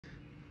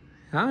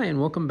Hi, and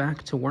welcome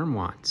back to Worm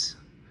Watts,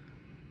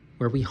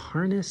 where we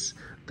harness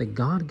the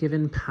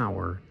God-given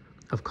power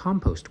of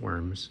compost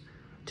worms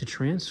to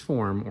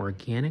transform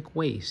organic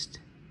waste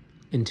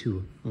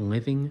into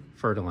living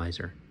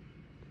fertilizer.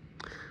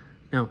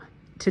 Now,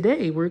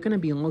 today we're going to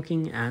be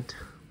looking at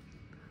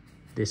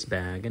this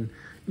bag, and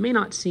it may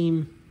not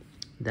seem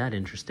that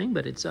interesting,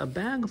 but it's a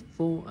bag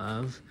full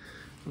of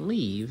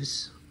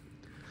leaves.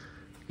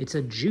 It's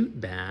a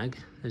jute bag,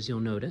 as you'll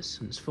notice,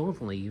 and it's full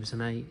of leaves,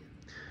 and I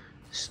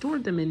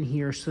stored them in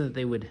here so that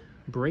they would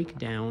break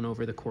down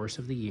over the course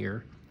of the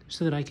year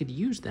so that I could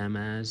use them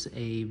as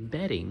a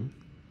bedding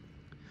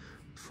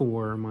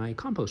for my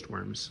compost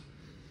worms.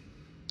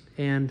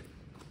 And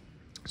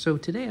so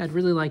today I'd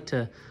really like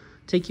to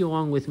take you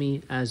along with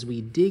me as we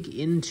dig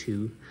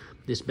into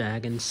this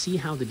bag and see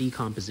how the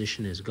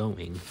decomposition is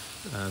going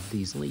of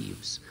these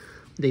leaves.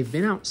 They've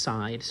been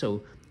outside,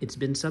 so it's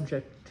been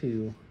subject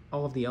to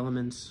all of the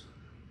elements,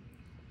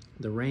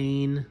 the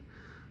rain,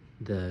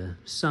 the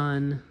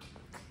sun,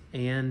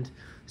 and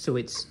so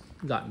it's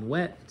gotten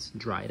wet, it's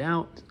dried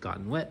out,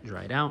 gotten wet,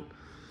 dried out.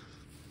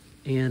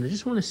 And I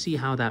just want to see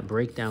how that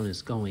breakdown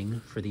is going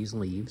for these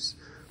leaves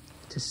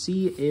to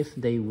see if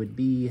they would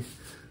be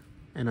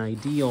an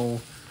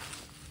ideal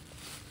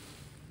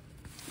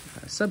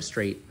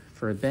substrate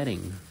for a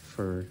bedding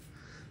for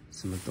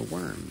some of the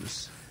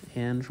worms.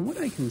 And from what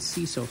I can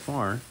see so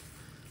far,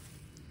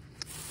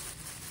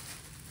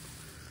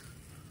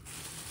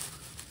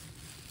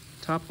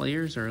 top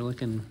layers are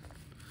looking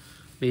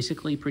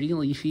basically pretty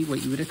leafy,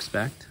 what you would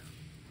expect.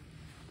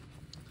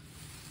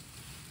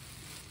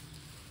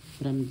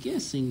 But I'm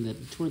guessing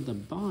that toward the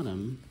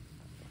bottom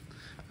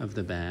of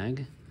the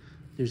bag,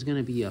 there's going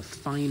to be a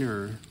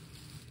finer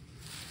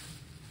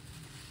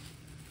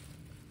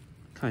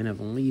kind of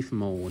leaf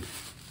mold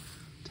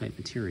type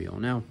material.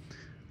 Now,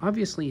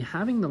 obviously,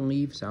 having the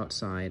leaves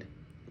outside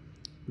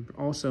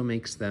also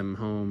makes them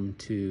home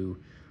to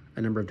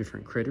a number of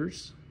different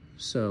critters.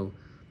 So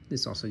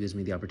this also gives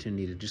me the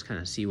opportunity to just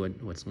kind of see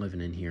what's living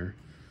in here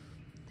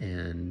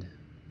and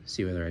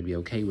see whether I'd be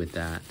okay with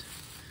that,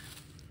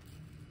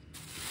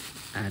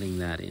 adding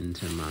that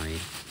into my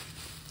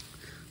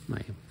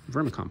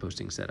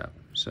vermicomposting setup.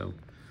 So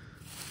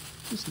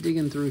just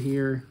digging through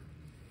here.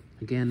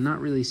 Again,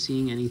 not really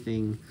seeing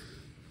anything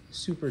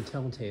super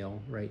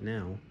telltale right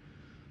now.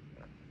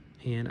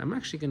 And I'm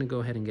actually gonna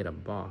go ahead and get a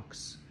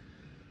box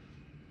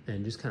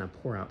and just kind of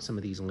pour out some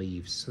of these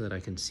leaves so that I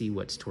can see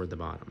what's toward the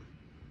bottom.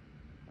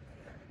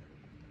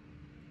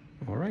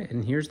 All right,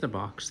 and here's the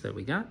box that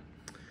we got.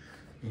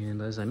 And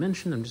as I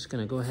mentioned, I'm just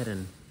gonna go ahead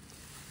and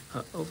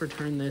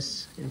overturn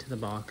this into the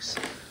box.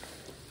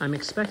 I'm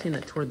expecting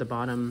that toward the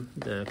bottom,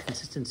 the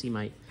consistency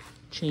might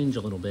change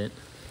a little bit,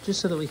 just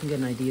so that we can get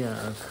an idea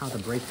of how the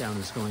breakdown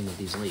is going of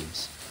these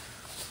leaves.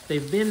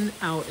 They've been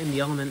out in the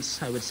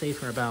elements, I would say,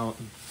 for about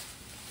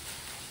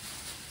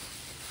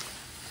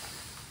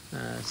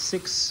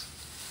 6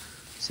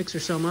 or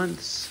so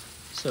months.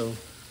 So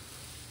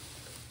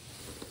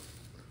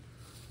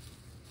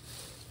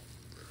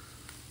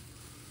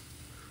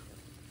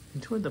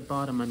and toward the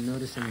bottom, I'm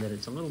noticing that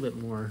it's a little bit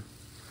more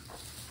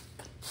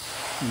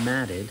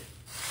matted,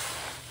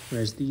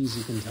 whereas these,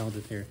 you can tell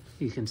that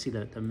you can see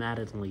that the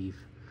matted leaf,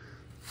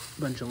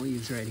 bunch of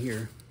leaves right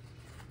here.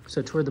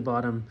 So toward the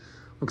bottom,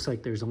 looks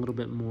like there's a little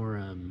bit more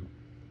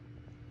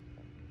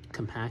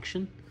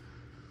compaction.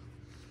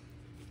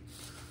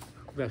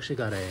 We've actually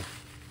got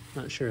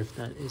not sure if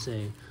that is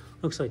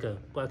looks like a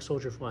black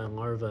soldier fly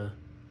larva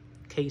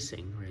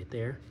casing right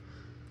there.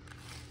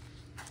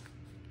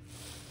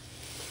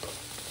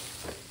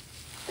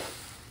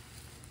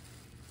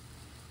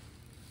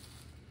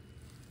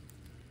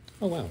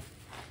 Oh, wow.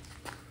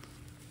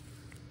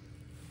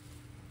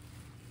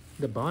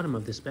 The bottom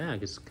of this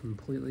bag is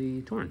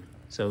completely torn.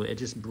 So it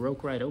just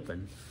broke right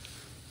open.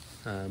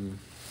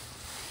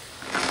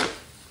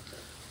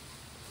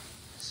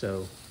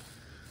 So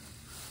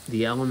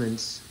the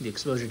elements, the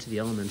exposure to the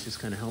elements just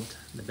kind of helped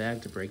the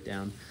bag to break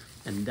down.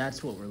 And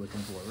that's what we're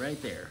looking for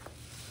right there.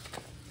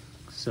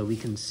 So we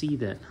can see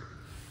that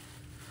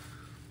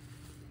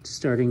it's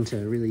starting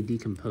to really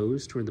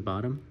decompose toward the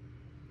bottom.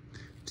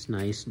 It's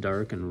nice,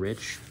 dark, and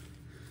rich.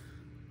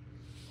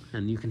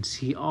 And you can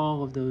see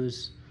all of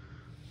those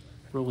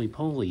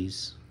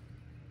roly-polies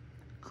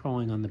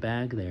crawling on the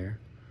bag there,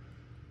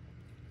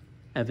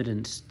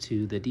 evidence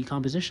to the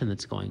decomposition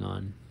that's going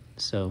on.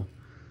 So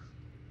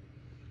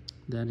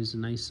that is a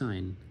nice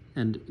sign.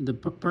 And the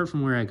part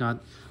from where I got,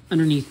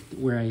 underneath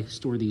where I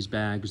store these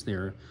bags,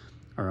 there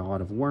are a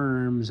lot of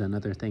worms and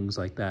other things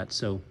like that.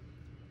 So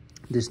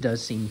this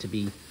does seem to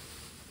be,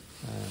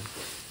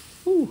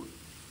 so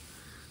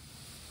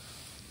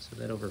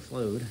that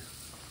overflowed.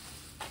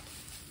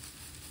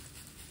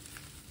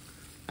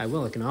 I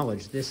will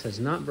acknowledge this has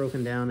not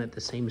broken down at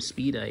the same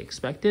speed I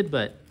expected,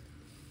 but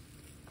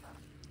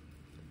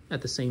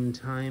at the same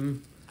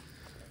time,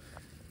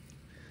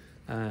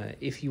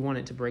 if you want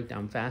it to break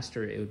down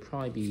faster, it would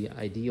probably be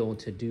ideal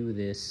to do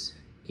this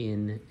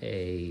in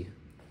a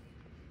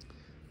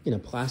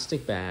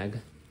plastic bag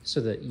so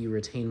that you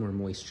retain more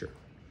moisture.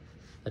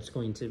 That's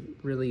going to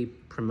really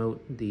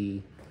promote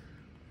the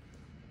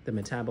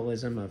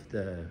metabolism of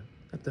the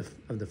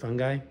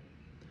fungi,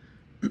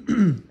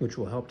 which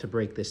will help to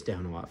break this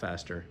down a lot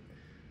faster.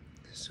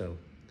 So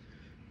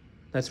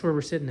that's where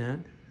we're sitting at.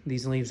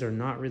 These leaves are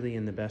not really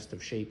in the best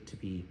of shape to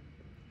be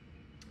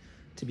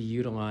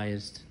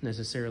utilized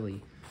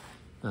necessarily.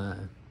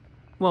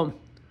 Well,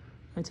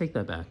 I take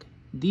that back.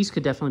 These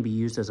could definitely be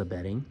used as a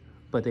bedding,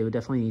 but they would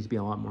definitely need to be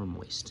a lot more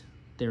moist.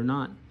 They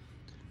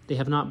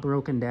have not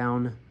broken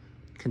down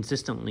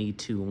consistently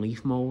to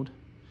leaf mold.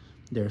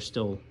 There's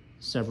still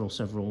several,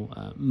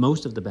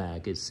 most of the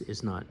bag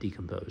is not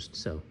decomposed.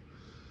 So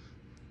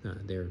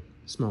they're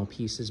small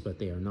pieces, but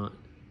they are not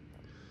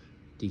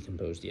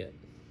decomposed yet.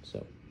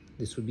 So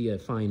this would be a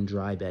fine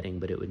dry bedding,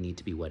 but it would need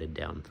to be wetted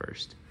down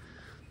first.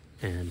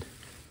 And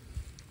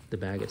the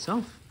bag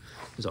itself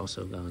has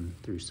also gone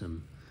through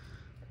some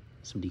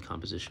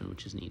decomposition,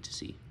 which is neat to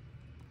see.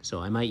 So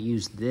I might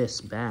use this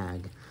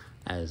bag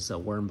as a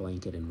worm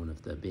blanket in one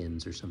of the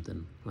bins or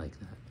something like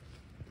that.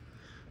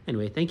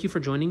 Anyway, thank you for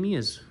joining me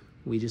as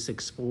we just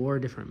explore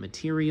different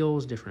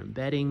materials, different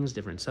beddings,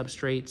 different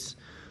substrates,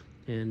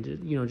 and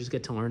just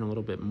get to learn a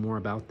little bit more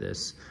about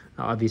this.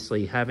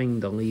 Obviously, having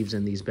the leaves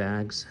in these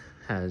bags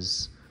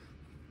has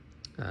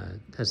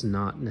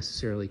not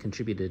necessarily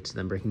contributed to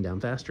them breaking down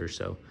faster.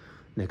 So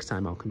next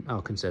time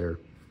I'll consider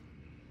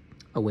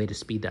a way to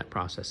speed that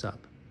process up.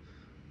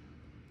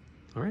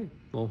 All right,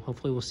 well,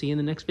 hopefully we'll see you in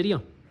the next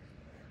video.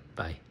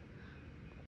 Bye.